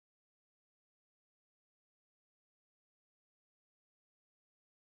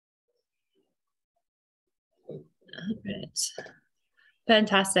Right.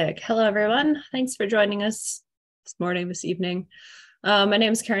 Fantastic. Hello, everyone. Thanks for joining us this morning, this evening. My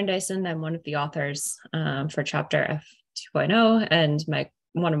name is Karen Dyson. I'm one of the authors for chapter F2.0, and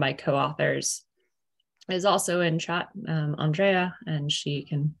one of my co-authors is also in chat, Andrea, and she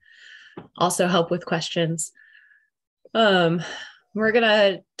can also help with questions. We're going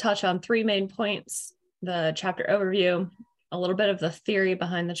to touch on three main points: the chapter overview, a little bit of the theory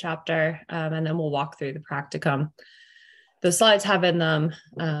behind the chapter, and then we'll walk through the practicum. The slides have in them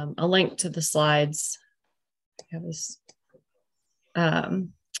a link to the slides.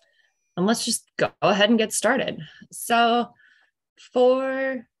 And let's just go ahead and get started. So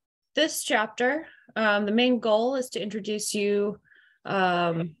for this chapter, the main goal is to introduce you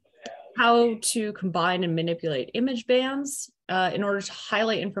how to combine and manipulate image bands in order to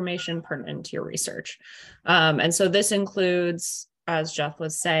highlight information pertinent to your research. And so this includes, as Jeff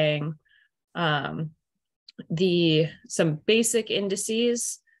was saying, some basic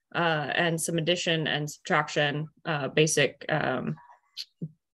indices and some addition and subtraction, basic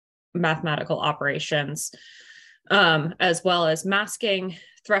mathematical operations, as well as masking,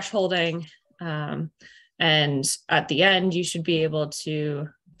 thresholding, and at the end, you should be able to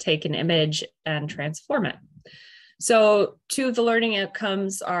take an image and transform it. So two of the learning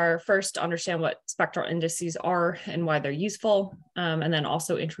outcomes are first, understand what spectral indices are and why they're useful, and then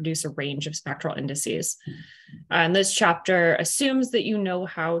also introduce a range of spectral indices. And this chapter assumes that you know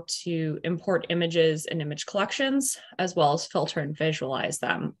how to import images and image collections, as well as filter and visualize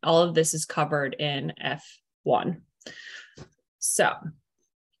them. All of this is covered in F1. So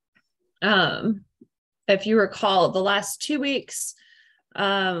if you recall, the last 2 weeks,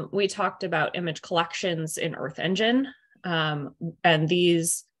 we talked about image collections in Earth Engine, and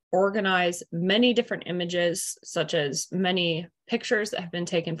these organize many different images, such as many pictures that have been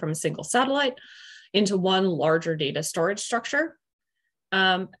taken from a single satellite, into one larger data storage structure.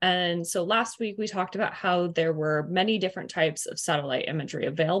 And so last week we talked about how there were many different types of satellite imagery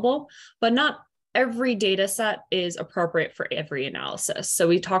available, but not every data set is appropriate for every analysis. So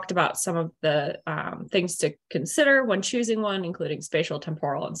we talked about some of the things to consider when choosing one, including spatial,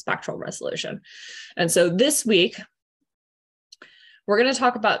 temporal, and spectral resolution. And so this week, we're going to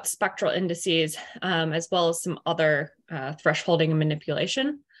talk about spectral indices, as well as some other thresholding and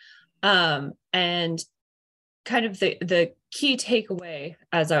manipulation. And kind of the key takeaway,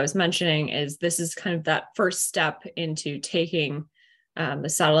 as I was mentioning, is this is kind of that first step into taking the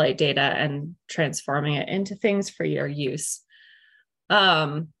satellite data and transforming it into things for your use.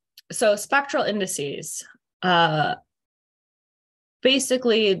 So spectral indices,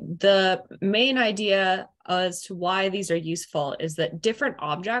 basically the main idea as to why these are useful is that different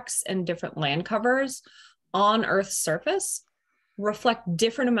objects and different land covers on Earth's surface reflect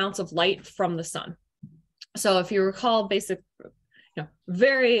different amounts of light from the sun. So if you recall,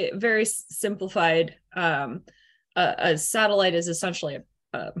 very, very simplified, a satellite is essentially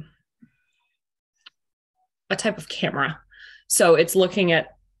a type of camera. So it's looking at,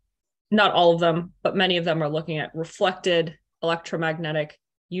 not all of them, but many of them are looking at reflected electromagnetic,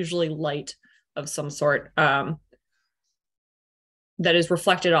 usually light of some sort, that is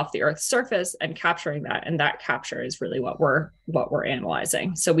reflected off the Earth's surface and capturing that. And that capture is really what we're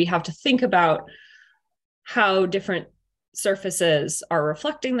analyzing. So we have to think about how different surfaces are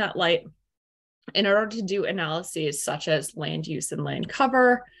reflecting that light in order to do analyses such as land use and land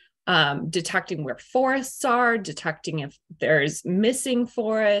cover, detecting where forests are, detecting if there's missing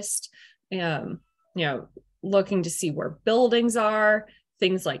forest, looking to see where buildings are,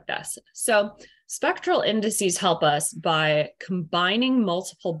 things like this. So spectral indices help us by combining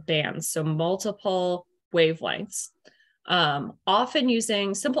multiple bands, so multiple wavelengths, often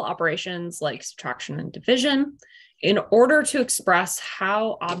using simple operations like subtraction and division, in order to express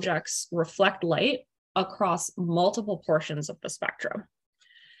how objects reflect light across multiple portions of the spectrum.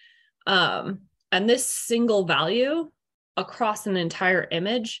 And this single value across an entire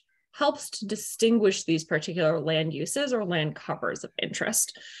image helps to distinguish these particular land uses or land covers of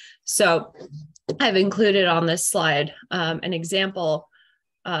interest. So I've included on this slide an example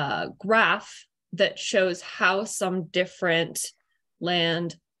graph that shows how some different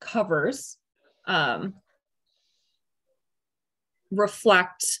land covers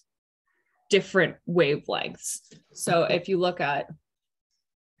reflect different wavelengths. So if you look at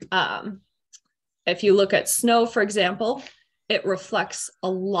snow, for example, it reflects a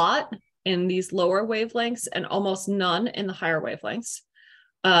lot in these lower wavelengths and almost none in the higher wavelengths.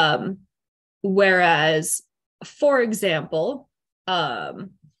 Whereas, for example,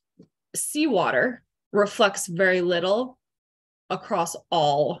 seawater reflects very little across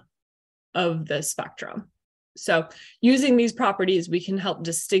all of the spectrum. So using these properties, we can help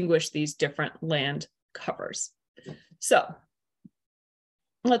distinguish these different land covers. So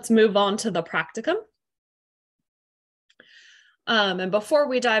let's move on to the practicum. And before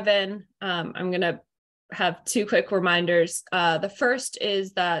we dive in, I'm going to have two quick reminders. The first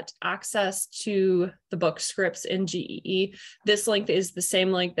is that access to the book scripts in GEE, this link is the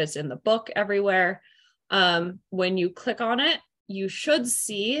same link that's in the book everywhere. When you click on it, you should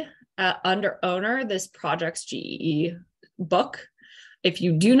see under owner, this project's GEE book. If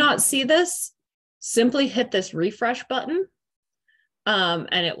you do not see this, simply hit this refresh button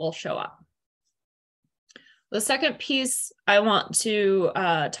and it will show up. The second piece I want to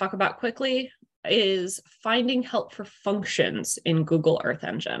talk about quickly is finding help for functions in Google Earth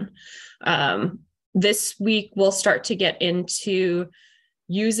Engine. This week, we'll start to get into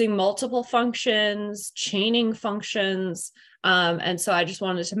using multiple functions, chaining functions. And so I just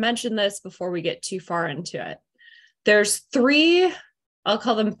wanted to mention this before we get too far into it. There's three, I'll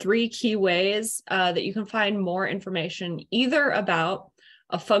call them three key ways that you can find more information either about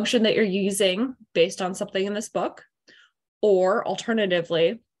a function that you're using based on something in this book, or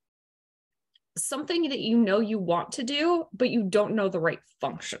alternatively, something that you know you want to do, but you don't know the right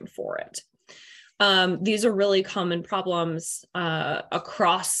function for it. These are really common problems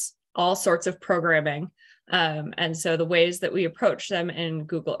across all sorts of programming. And so the ways that we approach them in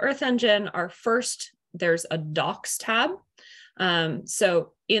Google Earth Engine are first, there's a docs tab.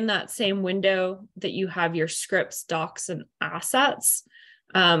 So in that same window that you have your scripts, docs, and assets,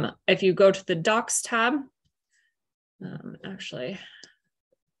 if you go to the docs tab, actually,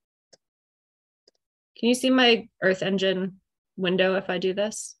 can you see my Earth Engine window if I do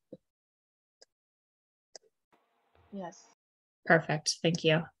this? Yes. Perfect, thank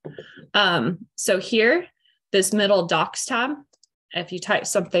you. So here, this middle docs tab, if you type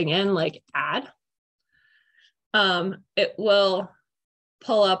something in like add, it will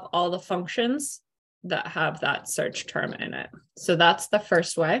pull up all the functions that have that search term in it. So that's the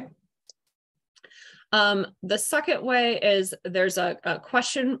first way. The second way is there's a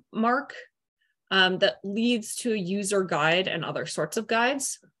question mark that leads to a user guide and other sorts of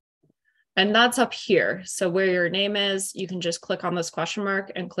guides. And that's up here. So where your name is, you can just click on this question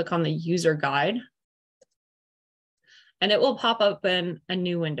mark and click on the user guide. And it will pop up in a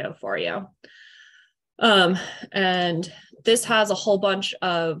new window for you. And this has a whole bunch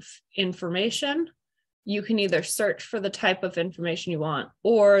of information. You can either search for the type of information you want,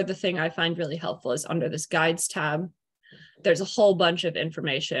 or the thing I find really helpful is under this guides tab, there's a whole bunch of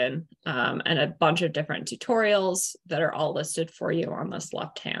information and a bunch of different tutorials that are all listed for you on this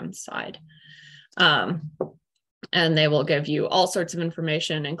left-hand side. And they will give you all sorts of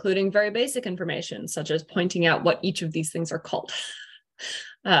information, including very basic information, such as pointing out what each of these things are called.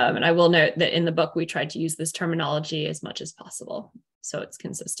 And I will note that in the book, we tried to use this terminology as much as possible, so it's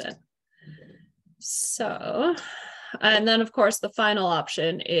consistent. So, and then of course, the final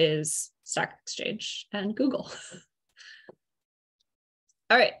option is Stack Exchange and Google.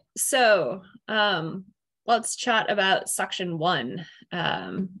 All right, so let's chat about section 1,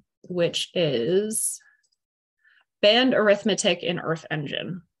 which is band arithmetic in Earth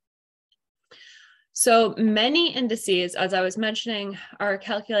Engine. So many indices, as I was mentioning, are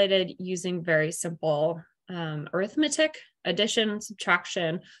calculated using very simple arithmetic, addition,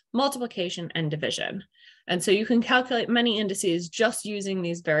 subtraction, multiplication, and division. And so you can calculate many indices just using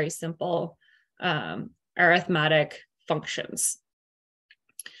these very simple arithmetic functions.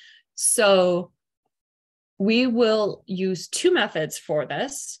 So we will use two methods for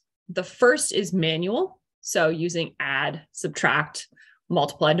this. The first is manual, so using add, subtract,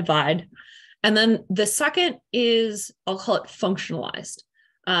 multiply, divide. And then the second is, I'll call it functionalized.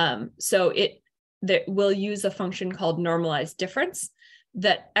 So we'll use a function called Normalized Difference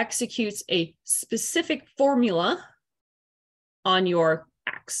that executes a specific formula on your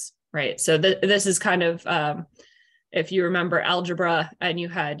x, right? So this is kind of, if you remember algebra and you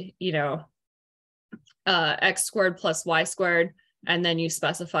had, x squared plus y squared, and then you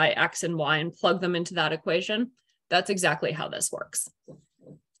specify x and y and plug them into that equation, that's exactly how this works.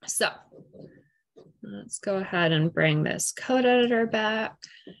 So let's go ahead and bring this code editor back.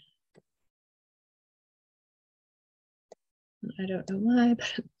 I don't know why,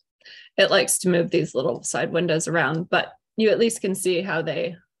 but it likes to move these little side windows around, but you at least can see how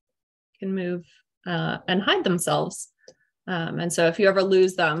they can move and hide themselves. And so if you ever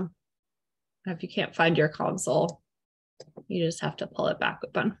lose them, if you can't find your console, you just have to pull it back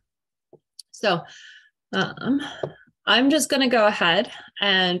open. So I'm just going to go ahead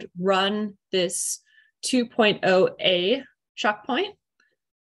and run this 2.0a checkpoint,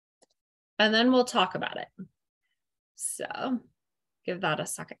 and then we'll talk about it. So give that a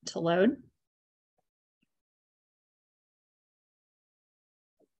second to load.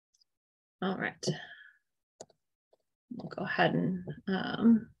 All right. We'll go ahead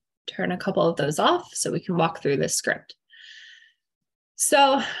and turn a couple of those off so we can walk through this script.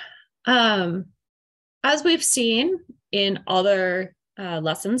 So as we've seen in other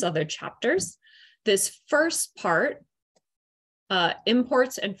lessons, other chapters, this first part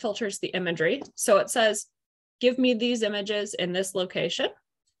imports and filters the imagery. So it says, give me these images in this location.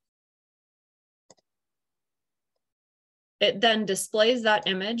 It then displays that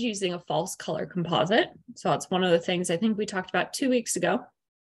image using a false color composite. So that's one of the things I think we talked about 2 weeks ago.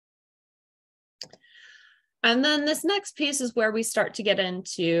 And then this next piece is where we start to get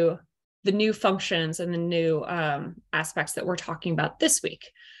into the new functions and the new aspects that we're talking about this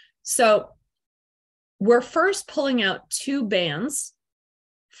week. So we're first pulling out 2 bands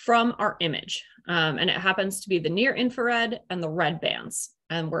from our image. And it happens to be the near infrared and the red bands.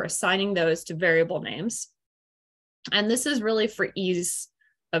 And we're assigning those to variable names. And this is really for ease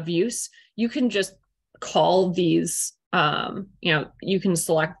of use. You can just call these, you can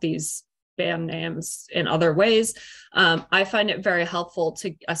select these band names in other ways. I find it very helpful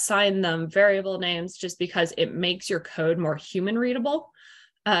to assign them variable names just because it makes your code more human readable.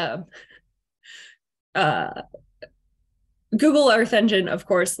 Google Earth Engine, of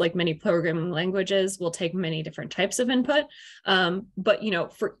course, like many programming languages, will take many different types of input. But,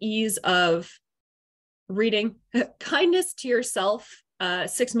 for ease of reading, kindness to yourself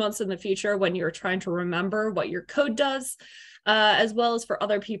 6 months in the future when you're trying to remember what your code does, as well as for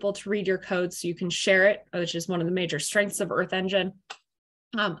other people to read your code so you can share it, which is one of the major strengths of Earth Engine,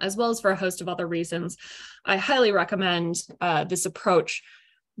 as well as for a host of other reasons. I highly recommend this approach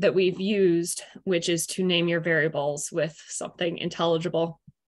that we've used, which is to name your variables with something intelligible.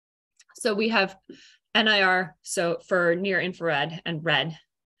 So we have NIR, so for near infrared and red.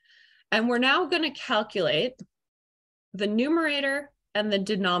 And we're now going to calculate the numerator and the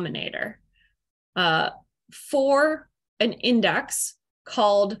denominator for an index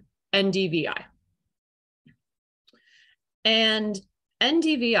called NDVI. And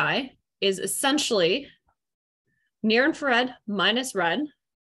NDVI is essentially near infrared minus red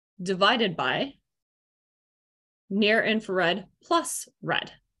divided by near infrared plus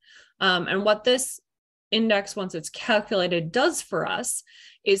red. And what this index, once it's calculated, does for us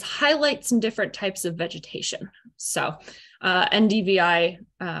is highlight some different types of vegetation. So NDVI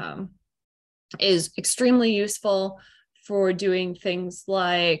is extremely useful for doing things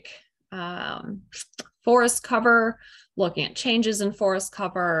like forest cover, looking at changes in forest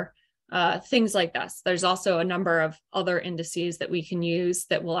cover, things like this. There's also a number of other indices that we can use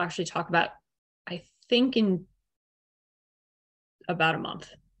that we'll actually talk about, I think, in about a month.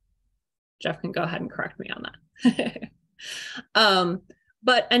 Jeff can go ahead and correct me on that.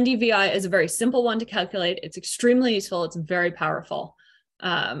 But NDVI is a very simple one to calculate. It's extremely useful. It's very powerful,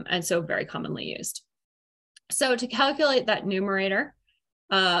 and so very commonly used. So to calculate that numerator,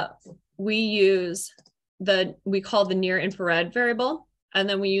 we call the near infrared variable, and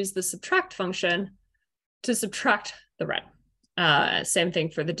then we use the subtract function to subtract the red. Same thing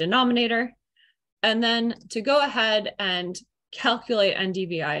for the denominator. And then to go ahead and calculate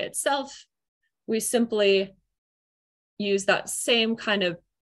NDVI itself, we simply use that same kind of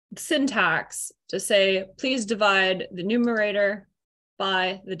syntax to say, please divide the numerator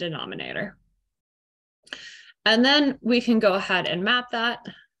by the denominator. And then we can go ahead and map that.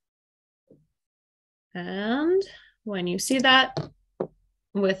 And when you see that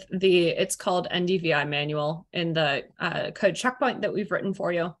with it's called NDVI manual in the code checkpoint that we've written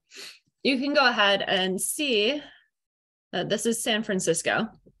for you, you can go ahead and see that this is San Francisco.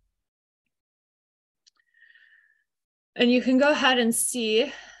 And you can go ahead and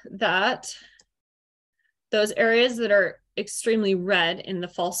see that those areas that are extremely red in the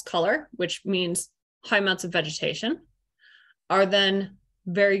false color, which means high amounts of vegetation, are then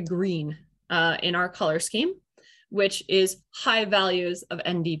very green in our color scheme, which is high values of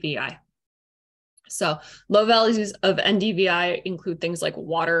NDVI. So low values of NDVI include things like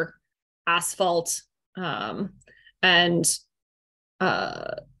water, asphalt, and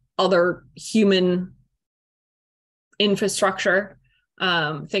other human infrastructure.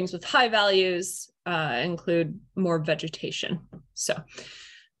 Things with high values include more vegetation. So,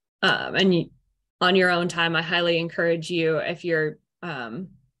 on your own time, I highly encourage you, if you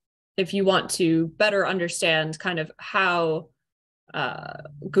want to better understand kind of how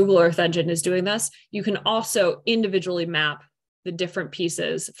Google Earth Engine is doing this, you can also individually map the different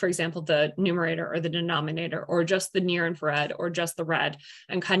pieces, for example, the numerator or the denominator, or just the near infrared or just the red,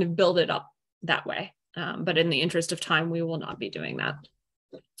 and kind of build it up that way. But in the interest of time, we will not be doing that.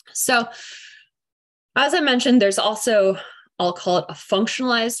 So as I mentioned, there's also, I'll call it a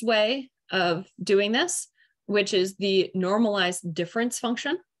functionalized way of doing this, which is the normalized difference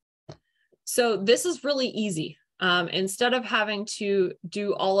function. So this is really easy. Instead of having to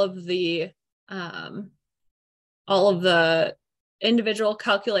do all of the individual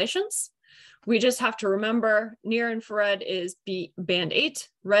calculations, we just have to remember near infrared is band 8,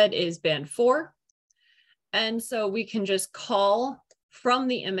 red is band 4. And so we can just call from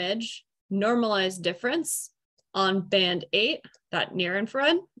the image normalized difference on band 8, that near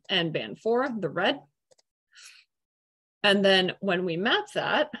infrared, and band 4, the red. And then when we map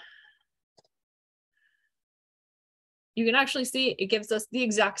that, you can actually see it gives us the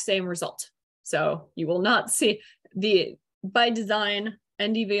exact same result. So you will not see by design,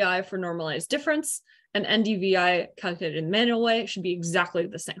 NDVI for normalized difference and NDVI calculated in the manual way should be exactly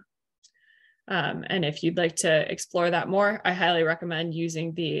the same. And if you'd like to explore that more, I highly recommend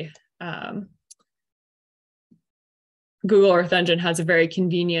using the Google Earth Engine has a very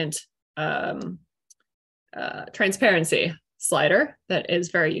convenient transparency slider that is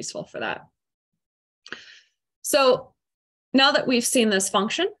very useful for that. So now that we've seen this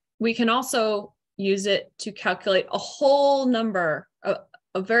function, we can also use it to calculate a whole number, a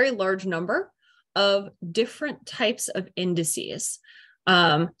very large number of different types of indices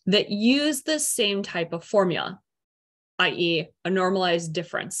that use the same type of formula, i.e. a normalized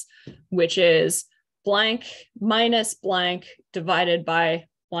difference, which is blank minus blank divided by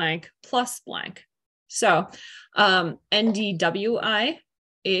blank plus blank. So NDWI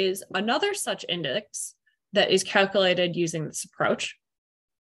is another such index that is calculated using this approach.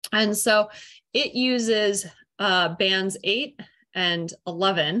 And so it uses bands 8 and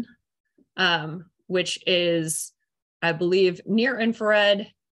 11, which is, I believe, near infrared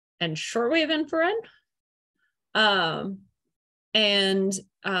and shortwave infrared.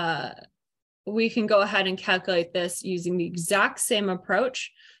 We can go ahead and calculate this using the exact same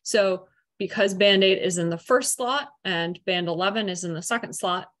approach. So because band 8 is in the first slot and band 11 is in the second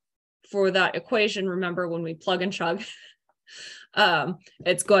slot, for that equation, remember when we plug and chug,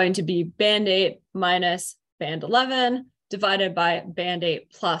 it's going to be band 8 minus band 11 divided by band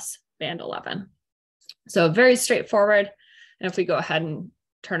 8 plus band 11. So very straightforward. And if we go ahead and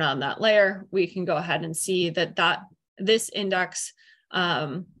turn on that layer, we can go ahead and see that this index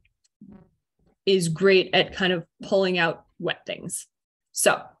is great at kind of pulling out wet things.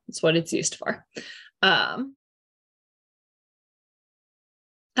 So that's what it's used for.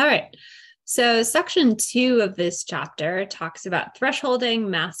 All right, so section 2 of this chapter talks about thresholding,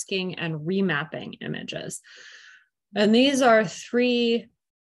 masking, and remapping images. And these are 3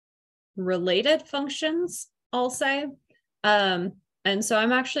 related functions, I'll say. And so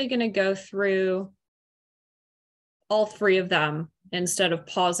I'm actually going to go through all 3 of them instead of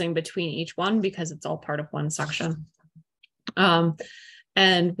pausing between each one because it's all part of one section.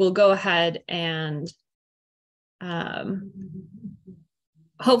 And we'll go ahead and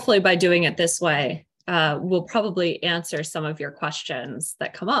hopefully by doing it this way, we'll probably answer some of your questions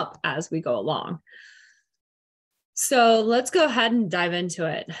that come up as we go along. So let's go ahead and dive into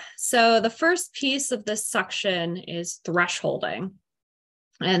it. So the first piece of this section is thresholding.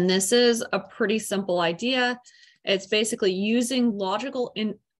 And this is a pretty simple idea. It's basically using logical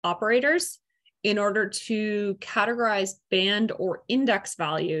operators in order to categorize band or index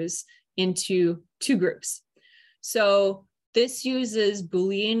values into 2 groups. So this uses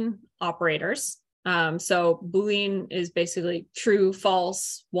Boolean operators. So Boolean is basically true,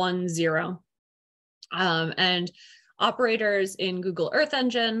 false, 1, 0. And operators in Google Earth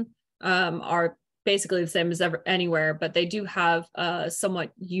Engine are basically the same as anywhere, but they do have a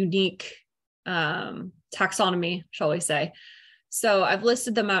somewhat unique taxonomy, shall we say. So I've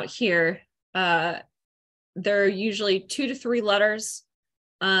listed them out here. They're usually 2 to 3 letters,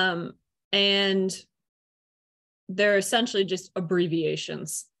 and they're essentially just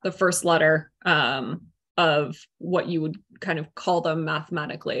abbreviations, the first letter of what you would kind of call them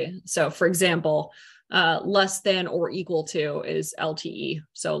mathematically. So for example, less than or equal to is LTE,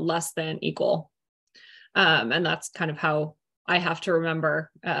 so less than equal. And that's kind of how I have to remember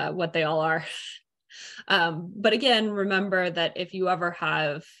what they all are. But again, remember that if you ever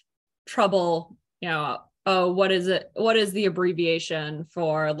have trouble, oh, what is it? What is the abbreviation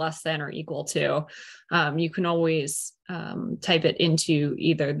for less than or equal to? You can always type it into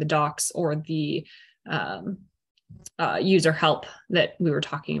either the docs or the user help that we were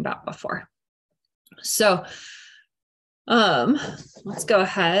talking about before. So let's go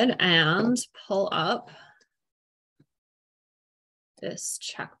ahead and pull up this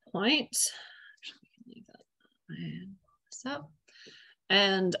checkpoint. this up.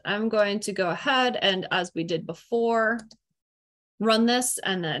 And I'm going to go ahead and, as we did before, run this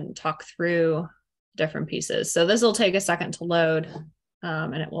and then talk through different pieces. So this will take a second to load,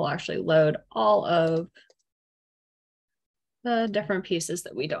 and it will actually load all of the different pieces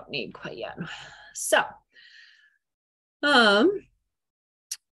that we don't need quite yet. So,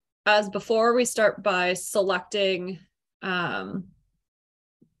 as before, we start by selecting an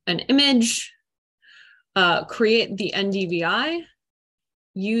image, create the NDVI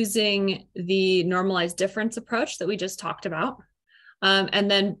using the normalized difference approach that we just talked about, and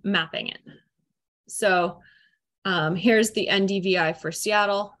then mapping it. So here's the NDVI for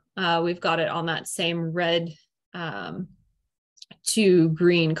Seattle. We've got it on that same red to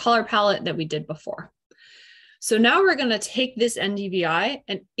green color palette that we did before. So now we're going to take this NDVI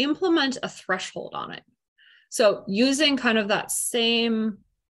and implement a threshold on it. So using kind of that same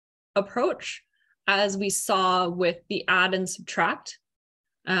approach as we saw with the add and subtract,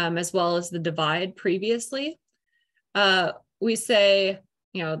 as well as the divide previously, we say,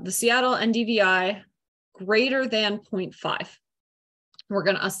 the Seattle NDVI greater than 0.5. We're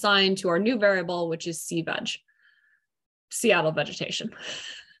going to assign to our new variable, which is CVeg, Seattle vegetation.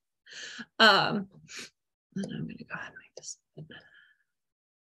 And I'm going to go ahead and make this.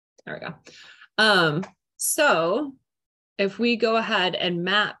 There we go. So if we go ahead and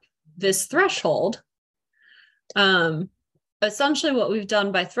map this threshold, essentially what we've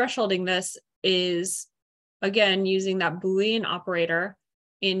done by thresholding this is, again, using that Boolean operator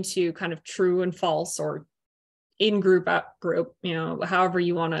into kind of true and false, or in group, out group, however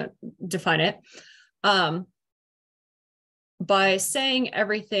you want to define it. By saying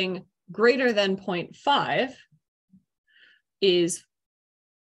everything greater than 0.5 is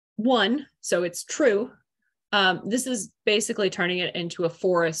 1, so it's true. This is basically turning it into a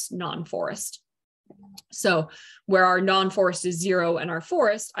forest, non-forest. So where our non-forest is 0 and our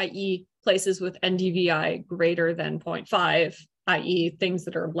forest, i.e. places with NDVI greater than 0.5, i.e. things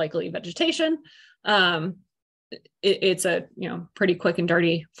that are likely vegetation, it's a pretty quick and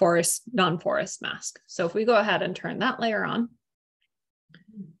dirty forest, non-forest mask. So if we go ahead and turn that layer on,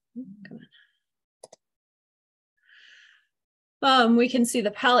 we can see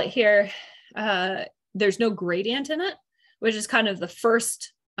the palette here. There's no gradient in it, which is kind of the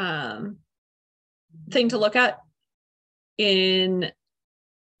first thing to look at in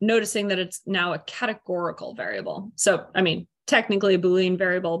noticing that it's now a categorical variable. So, I mean, technically a Boolean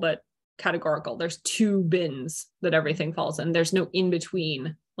variable, but categorical. There's 2 bins that everything falls in. There's no in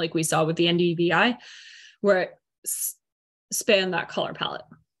between, like we saw with the NDVI, where it spanned that color palette.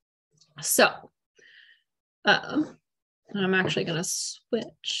 So, I'm actually going to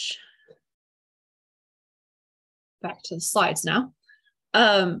switch back to the slides now.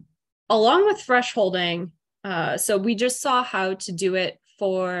 Along with thresholding, so we just saw how to do it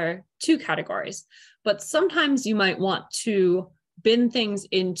for 2 categories, but sometimes you might want to bin things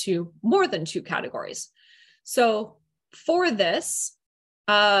into more than 2 categories. So for this,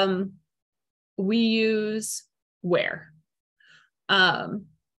 we use where.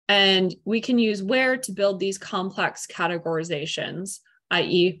 And we can use where to build these complex categorizations,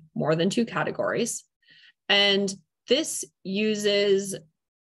 i.e. more than 2 categories. And this uses,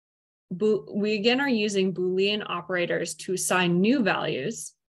 we again are using Boolean operators to assign new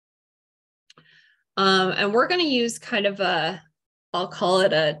values. And we're going to use kind of a, I'll call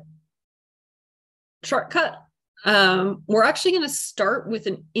it a shortcut. We're actually going to start with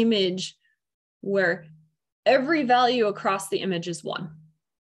an image where every value across the image is 1.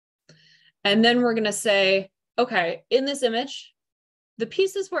 And then we're going to say, okay, in this image, the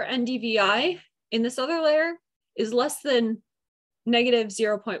pieces where NDVI in this other layer is less than negative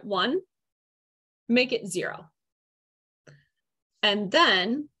 0.1, make it 0. And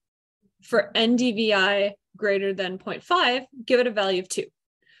then for NDVI greater than 0.5, give it a value of 2.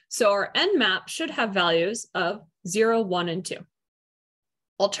 So our nmap should have values of 0, 1, and 2.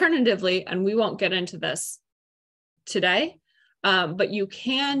 Alternatively, and we won't get into this today, but you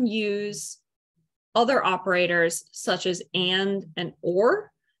can use other operators such as and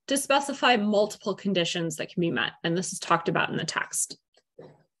or to specify multiple conditions that can be met. And this is talked about in the text.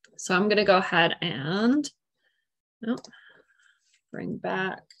 So I'm going to go ahead and bring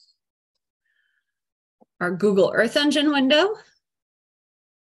back our Google Earth Engine window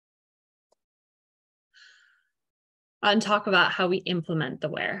and talk about how we implement the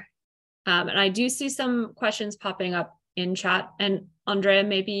where. And I do see some questions popping up in chat, and Andrea,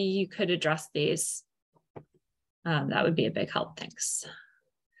 maybe you could address these. That would be a big help, thanks.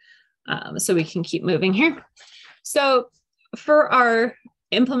 So we can keep moving here. So for our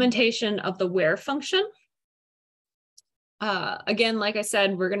implementation of the where function, again, like I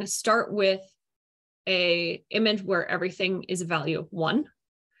said, we're going to start with a image where everything is a value of 1.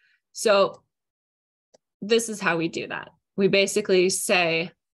 So this is how we do that. We basically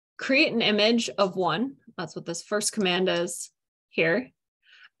say, create an image of 1. That's what this first command is here.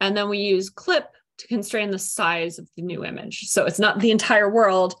 And then we use clip to constrain the size of the new image. So it's not the entire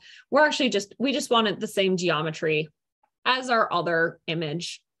world. We're actually we just wanted the same geometry as our other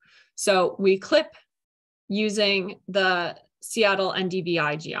image. So we clip using the Seattle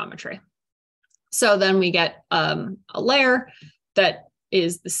NDVI geometry. So then we get a layer that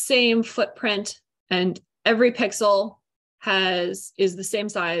is the same footprint, and every pixel is the same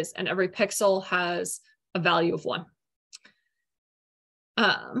size, and every pixel has a value of 1.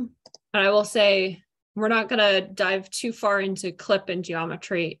 And I will say, we're not going to dive too far into clip and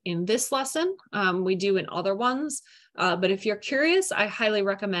geometry in this lesson. We do in other ones. But if you're curious, I highly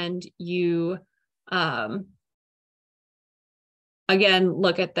recommend you, again,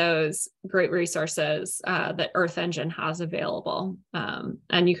 look at those great resources that Earth Engine has available.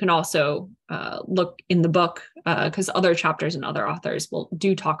 And you can also look in the book, because other chapters and other authors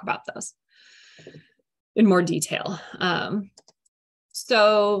do talk about those in more detail.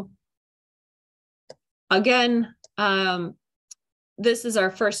 So again, this is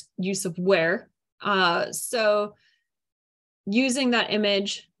our first use of where. So using that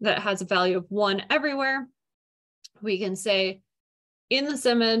image that has a value of 1 everywhere, we can say, in this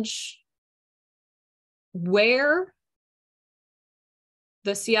image, where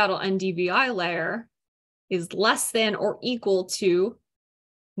the Seattle NDVI layer is less than or equal to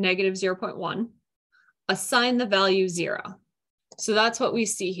negative 0.1, assign the value 0. So that's what we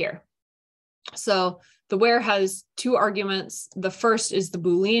see here. So the where has 2 arguments. The first is the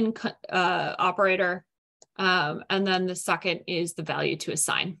Boolean operator, and then the second is the value to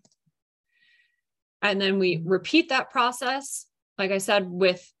assign. And then we repeat that process, like I said,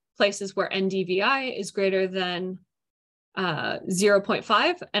 with places where NDVI is greater than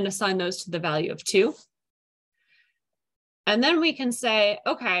 0.5 and assign those to the value of 2. And then we can say,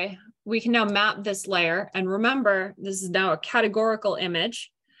 okay, we can now map this layer. And remember, this is now a categorical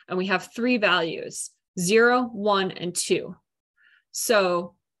image, and we have 3 values, 0, 1, and 2.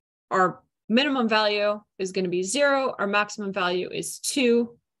 So our minimum value is going to be 0. Our maximum value is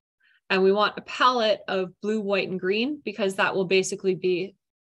 2. And we want a palette of blue, white, and green, because that will basically be,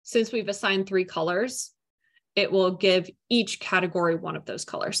 since we've assigned 3 colors, it will give each category one of those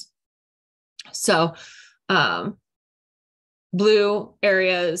colors. So blue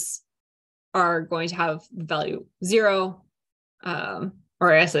areas are going to have value 0, or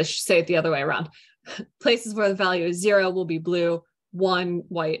I guess I should say it the other way around. Places where the value is 0 will be blue, 1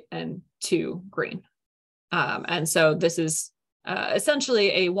 white, and 2 green. And so this is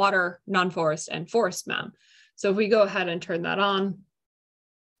essentially a water, non-forest, and forest map. So if we go ahead and turn that on,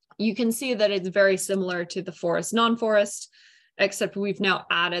 you can see that it's very similar to the forest, non-forest, except we've now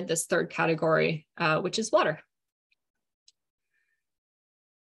added this third category, which is water.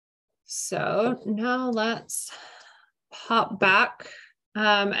 So now let's pop back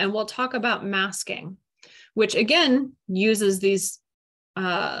and we'll talk about masking, which again uses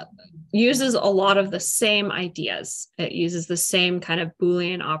uses a lot of the same ideas. It uses the same kind of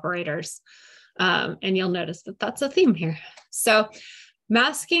Boolean operators. And you'll notice that that's a theme here. So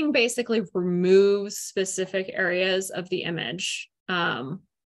masking basically removes specific areas of the image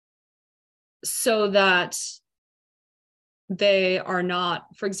so that they are not,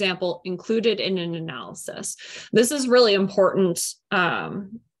 for example, included in an analysis. This is really important.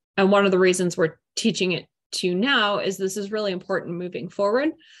 And one of the reasons we're teaching it to you now is this is really important moving forward,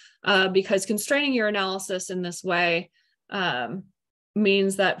 because constraining your analysis in this way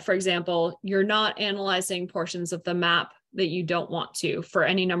means that, for example, you're not analyzing portions of the map that you don't want to for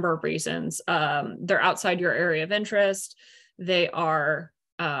any number of reasons. They're outside your area of interest. They are,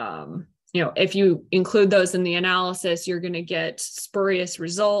 if you include those in the analysis, you're going to get spurious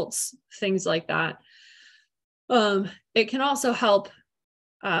results, things like that. It can also help.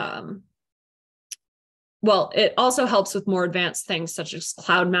 It also helps with more advanced things such as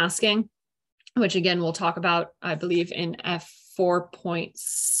cloud masking, which again, we'll talk about, I believe, in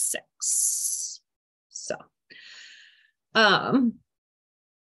F4.6.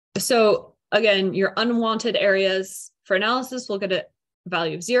 So again, your unwanted areas for analysis will get a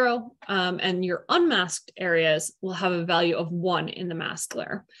value of 0, and your unmasked areas will have a value of 1 in the mask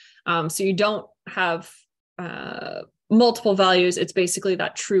layer. So you don't have multiple values. It's basically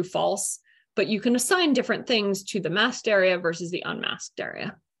that true false, but you can assign different things to the masked area versus the unmasked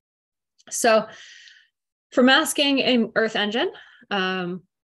area. So for masking in Earth Engine,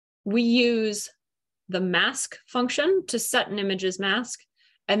 we use the mask function to set an image's mask,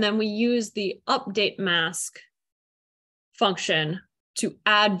 and then we use the update mask function to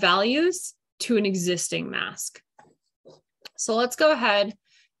add values to an existing mask. So let's go ahead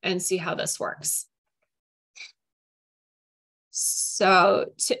and see how this works. So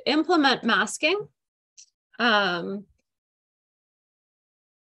to implement masking, the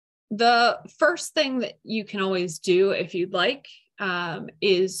first thing that you can always do if you'd like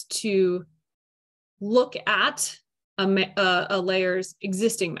is to look at a layer's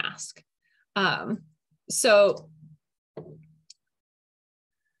existing mask. So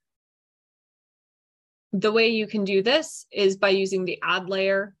the way you can do this is by using the add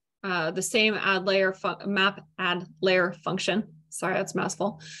layer, the same add layer map add layer function. Sorry, that's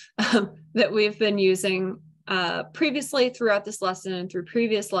mouthful, that we've been using previously throughout this lesson and through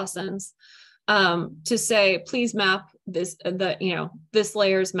previous lessons, to say, please map this, this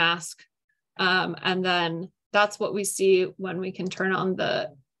layer's mask. And then that's what we see when we can turn on the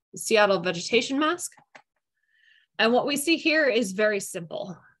Seattle vegetation mask. And what we see here is very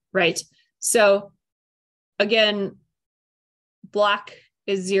simple, right? So again, black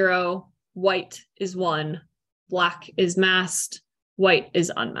is 0, white is 1, black is masked, white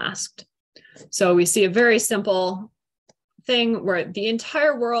is unmasked. So we see a very simple thing where the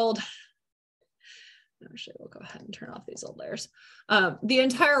entire world, actually we'll go ahead and turn off these old layers. The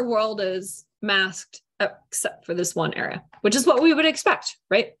entire world is masked except for this one area, which is what we would expect,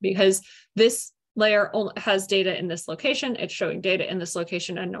 right? Because this layer only has data in this location, it's showing data in this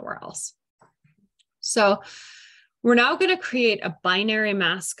location and nowhere else. So we're now going to create a binary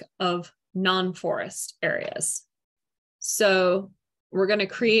mask of non-forest areas. So we're going to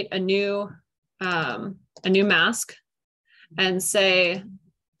create a new mask and say,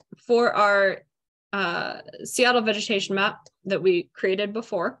 for our Seattle vegetation map that we created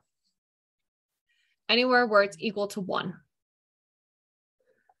before, anywhere where it's equal to 1.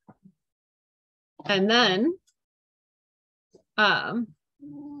 And then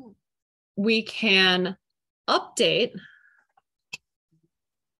we can update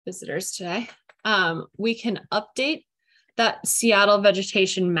visitors today. We can update that Seattle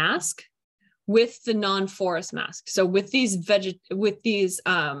vegetation mask with the non-forest mask. So with these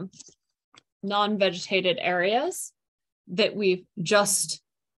non-vegetated areas that we've just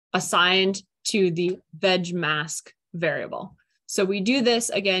assigned to the veg mask variable. So we do this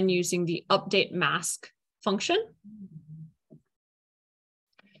again using the update mask function.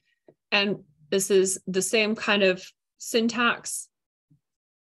 And this is the same kind of syntax.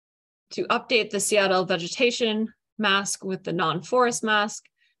 To update the Seattle vegetation mask with the non-forest mask,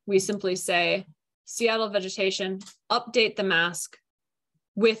 we simply say Seattle vegetation, update the mask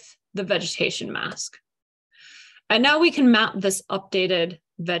with the vegetation mask. And now we can map this updated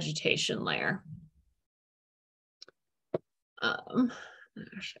vegetation layer. Actually,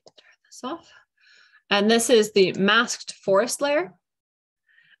 I'll turn this off. And this is the masked forest layer.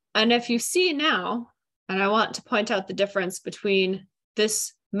 And if you see now, and I want to point out the difference between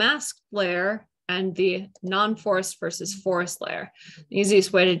this masked layer and the non-forest versus forest layer. The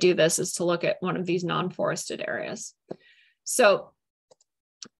easiest way to do this is to look at one of these non-forested areas. So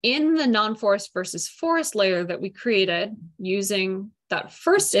in the non-forest versus forest layer that we created using that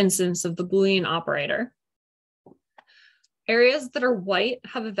first instance of the Boolean operator, areas that are white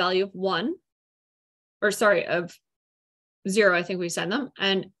have a value of 1, or sorry, of 0, I think we send them,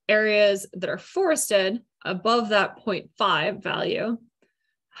 and areas that are forested above that 0.5 value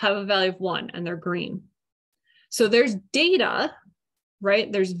have a value of 1, and they're green. So there's data,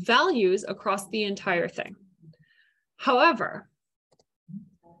 right? There's values across the entire thing. However,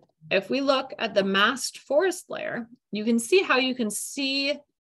 if we look at the masked forest layer, you can see how you can see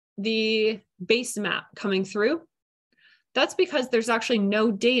the base map coming through. That's because there's actually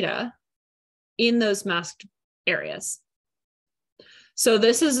no data in those masked areas. So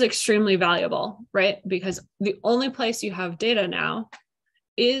this is extremely valuable, right? Because the only place you have data now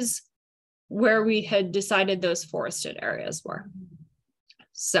is where we had decided those forested areas were.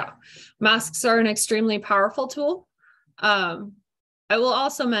 So masks are an extremely powerful tool. I will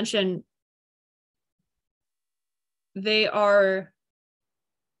also mention they are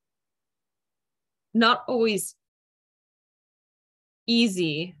not always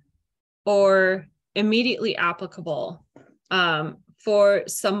easy or immediately applicable for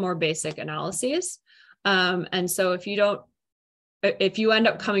some more basic analyses. And so if you end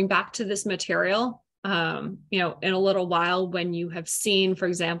up coming back to this material, in a little while when you have seen, for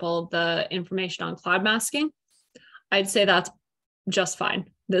example, the information on cloud masking, I'd say that's just fine.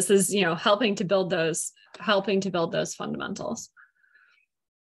 This is, helping to build those fundamentals.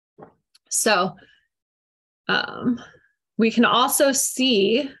 So We can also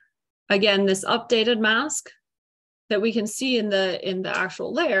see, again, this updated mask that we can see in the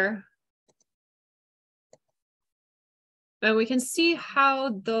actual layer. And we can see how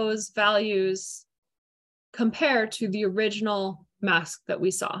those values compare to the original mask that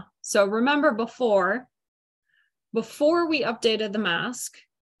we saw. So remember before we updated the mask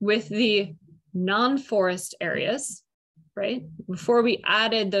with the non-forest areas, right? Before we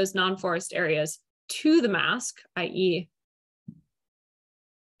added those non-forest areas to the mask, i.e.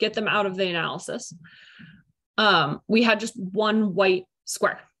 get them out of the analysis, we had just one white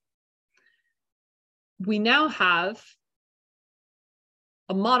square. We now have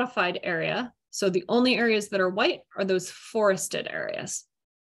a modified area. So the only areas that are white are those forested areas.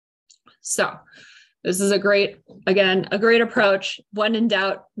 So this is a great approach. When in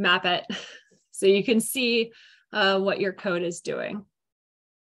doubt, map it. So you can see what your code is doing.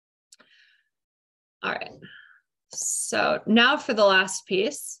 All right. So now for the last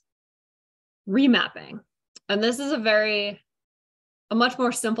piece, remapping. And this is a much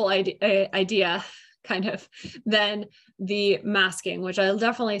more simple idea kind of than the masking, which I'll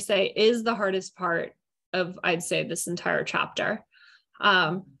definitely say is the hardest part of, I'd say, this entire chapter.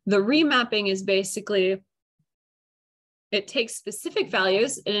 The remapping is basically, it takes specific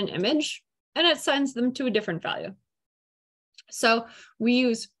values in an image and it assigns them to a different value. So we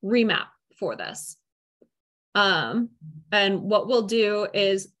use remap for this. And what we'll do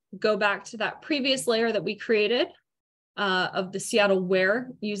is go back to that previous layer that we created of the Seattle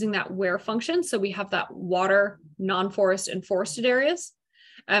where, using that where function. So we have that water, non-forest, and forested areas.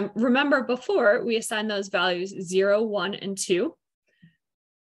 Remember before we assigned those values 0, 1, and 2.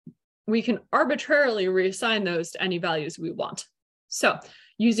 We can arbitrarily reassign those to any values we want. So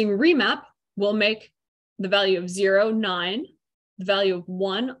using remap, we'll make the value of 0, 9, the value of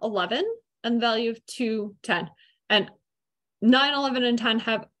 1, 11, and the value of 2, 10. And 9, 11, and 10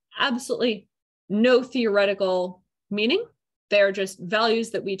 have absolutely no theoretical meaning. They're just values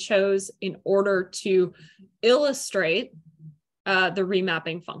that we chose in order to illustrate the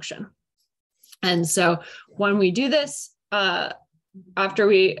remapping function. And so when we do this, after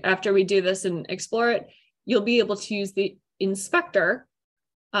we do this and explore it, you'll be able to use the inspector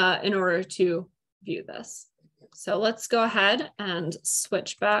in order to view this. So let's go ahead and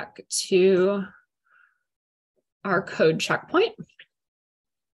switch back to our code checkpoint.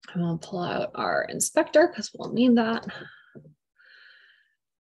 And we'll pull out our inspector because we'll need that.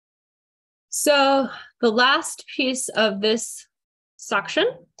 So the last piece of this section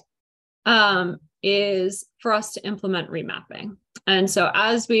is for us to implement remapping. And so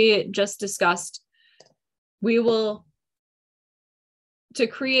as we just discussed, to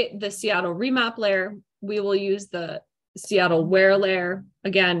create the Seattle remap layer, we will use the Seattle where layer.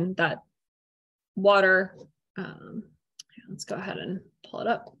 Again, that water, let's go ahead and pull it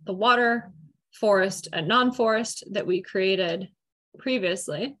up. The water, forest, and non-forest that we created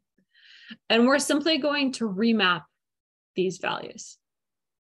previously. And we're simply going to remap these values.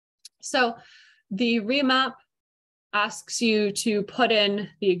 So the remap asks you to put in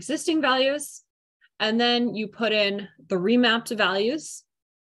the existing values, and then you put in the remapped values,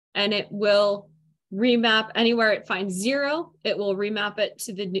 and it will remap anywhere it finds 0. It will remap it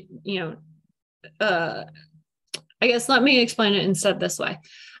to the, I guess let me explain it instead this way.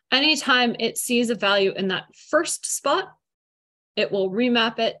 Anytime it sees a value in that first spot, it will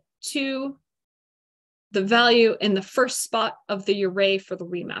remap it to the value in the first spot of the array for the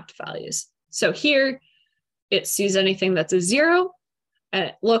remapped values. So here it sees anything that's a 0 and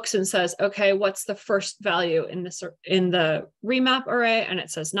it looks and says, okay, what's the first value in the remap array? And it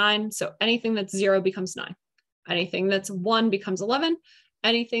says 9. So anything that's 0 becomes 9. Anything that's 1 becomes 11.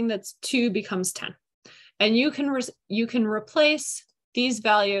 Anything that's 2 becomes 10. And you can replace these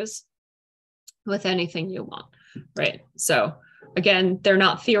values with anything you want, right? So again, they're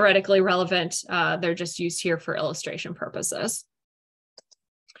not theoretically relevant. They're just used here for illustration purposes.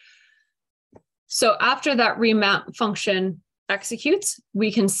 So after that remap function executes,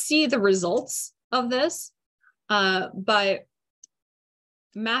 we can see the results of this by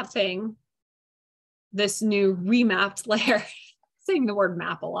mapping this new remapped layer, saying the word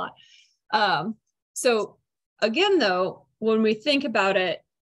map a lot. So again, though, when we think about it,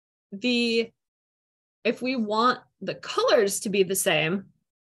 if we want the colors to be the same,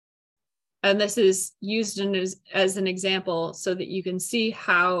 and this is used as an example so that you can see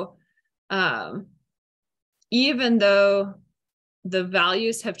how even though the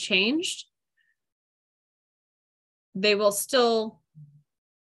values have changed, they will still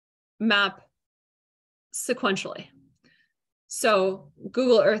map sequentially. So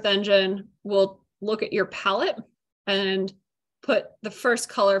Google Earth Engine will look at your palette and put the first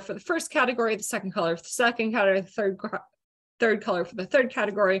color for the first category, the second color for the second category, the third color for the third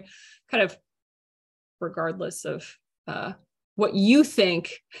category, kind of regardless of what you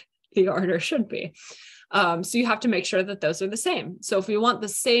think the order should be. So you have to make sure that those are the same. So if we want the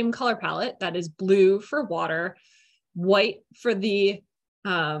same color palette, that is blue for water, white for the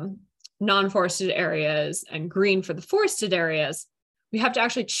non-forested areas, and green for the forested areas, we have to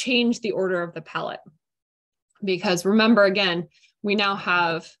actually change the order of the palette. Because remember, again, we now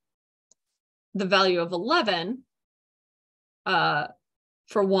have the value of 11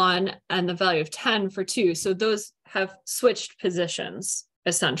 for 1 and the value of 10 for 2. So those have switched positions,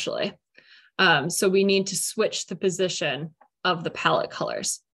 essentially. So we need to switch the position of the palette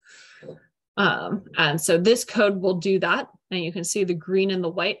colors. And so this code will do that. And you can see the green and the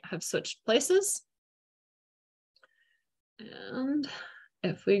white have switched places. And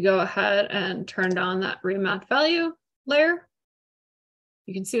if we go ahead and turn on that remap value layer,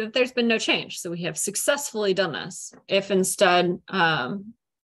 you can see that there's been no change. So we have successfully done this. If instead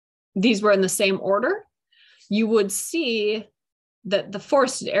these were in the same order, you would see that the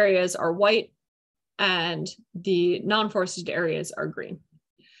forested areas are white and the non-forested areas are green.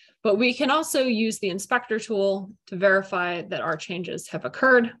 But we can also use the inspector tool to verify that our changes have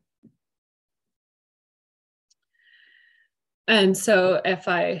occurred. And so if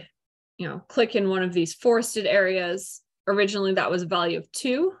I, click in one of these forested areas, originally that was a value of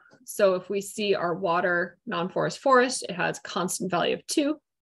 2. So if we see our water non-forest forest, it has constant value of 2.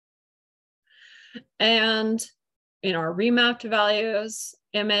 And in our remapped values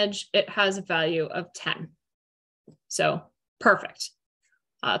image, it has a value of 10. So perfect.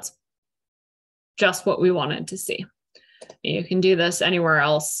 That's just what we wanted to see. You can do this anywhere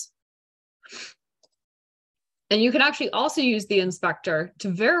else. And you can actually also use the inspector to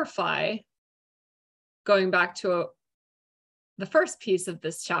verify, going back to the first piece of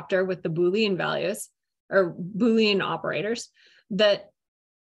this chapter with the Boolean values or Boolean operators, that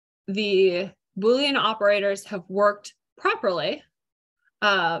the Boolean operators have worked properly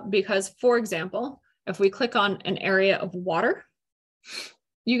because, for example, if we click on an area of water,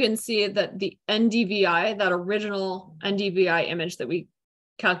 you can see that the NDVI, that original NDVI image that we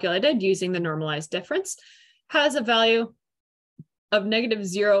calculated using the normalized difference, has a value of negative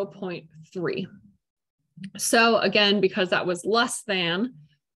 0.3. So again, because that was less than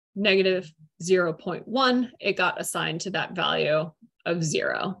negative 0.1, it got assigned to that value of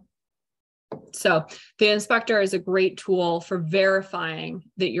 0. So the inspector is a great tool for verifying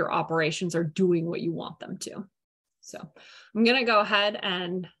that your operations are doing what you want them to. So I'm going to go ahead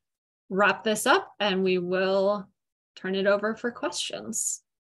and wrap this up, and we will turn it over for questions.